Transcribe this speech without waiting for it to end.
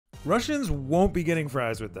Russians won't be getting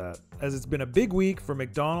fries with that, as it's been a big week for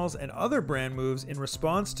McDonald's and other brand moves in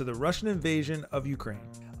response to the Russian invasion of Ukraine.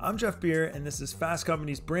 I'm Jeff Beer, and this is Fast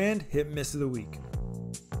Company's Brand Hit and Miss of the Week.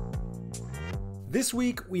 This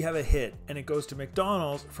week, we have a hit, and it goes to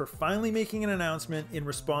McDonald's for finally making an announcement in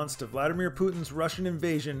response to Vladimir Putin's Russian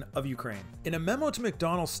invasion of Ukraine. In a memo to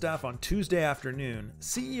McDonald's staff on Tuesday afternoon,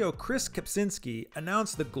 CEO Chris Kempczynski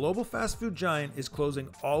announced the global fast food giant is closing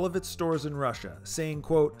all of its stores in Russia, saying,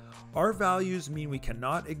 quote, "Our values mean we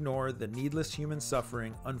cannot ignore the needless human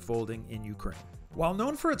suffering unfolding in Ukraine." While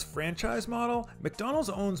known for its franchise model, McDonald's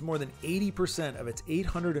owns more than 80% of its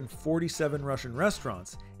 847 Russian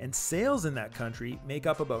restaurants, and sales in that country make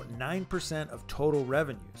up about 9% of total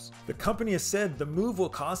revenues. The company has said the move will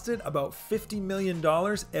cost it about $50 million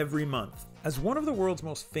every month. As one of the world's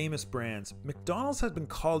most famous brands, McDonald's has been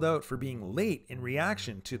called out for being late in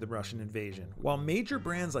reaction to the Russian invasion. While major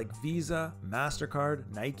brands like Visa,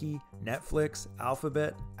 MasterCard, Nike, Netflix,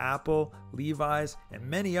 Alphabet, Apple, Levi's, and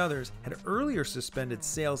many others had earlier suspended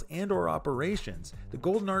sales and/or operations, the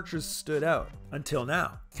Golden Arches stood out. Until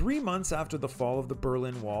now. 3 months after the fall of the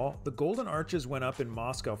Berlin Wall, the Golden Arches went up in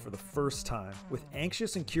Moscow for the first time, with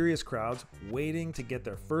anxious and curious crowds waiting to get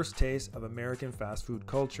their first taste of American fast food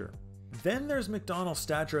culture. Then there's McDonald's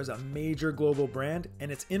stature as a major global brand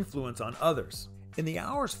and its influence on others. In the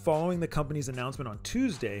hours following the company's announcement on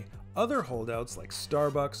Tuesday, other holdouts like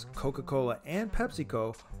Starbucks, Coca-Cola, and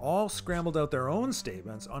PepsiCo all scrambled out their own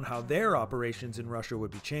statements on how their operations in Russia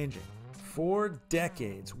would be changing. For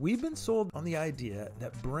decades, we've been sold on the idea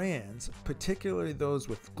that brands, particularly those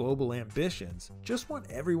with global ambitions, just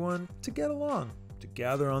want everyone to get along, to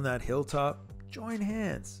gather on that hilltop, join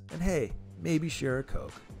hands, and hey, maybe share a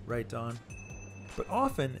Coke. Right, Don? But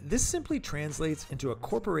often, this simply translates into a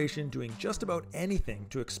corporation doing just about anything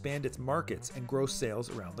to expand its markets and grow sales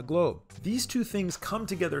around the globe. These two things come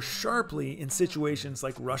together sharply in situations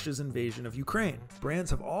like Russia's invasion of Ukraine.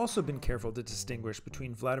 Brands have also been careful to distinguish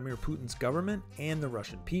between Vladimir Putin's government and the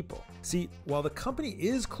Russian people. See, while the company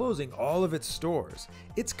is closing all of its stores,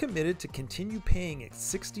 it's committed to continue paying its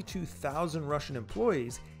 62,000 Russian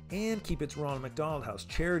employees and keep its Ronald McDonald House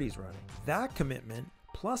Charities running. That commitment,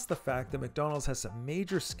 plus the fact that McDonald's has some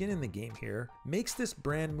major skin in the game here, makes this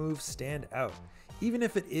brand move stand out, even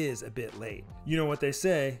if it is a bit late. You know what they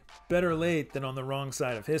say, better late than on the wrong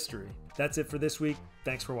side of history. That's it for this week.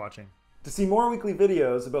 Thanks for watching. To see more weekly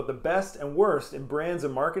videos about the best and worst in brands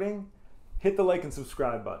and marketing, hit the like and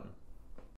subscribe button.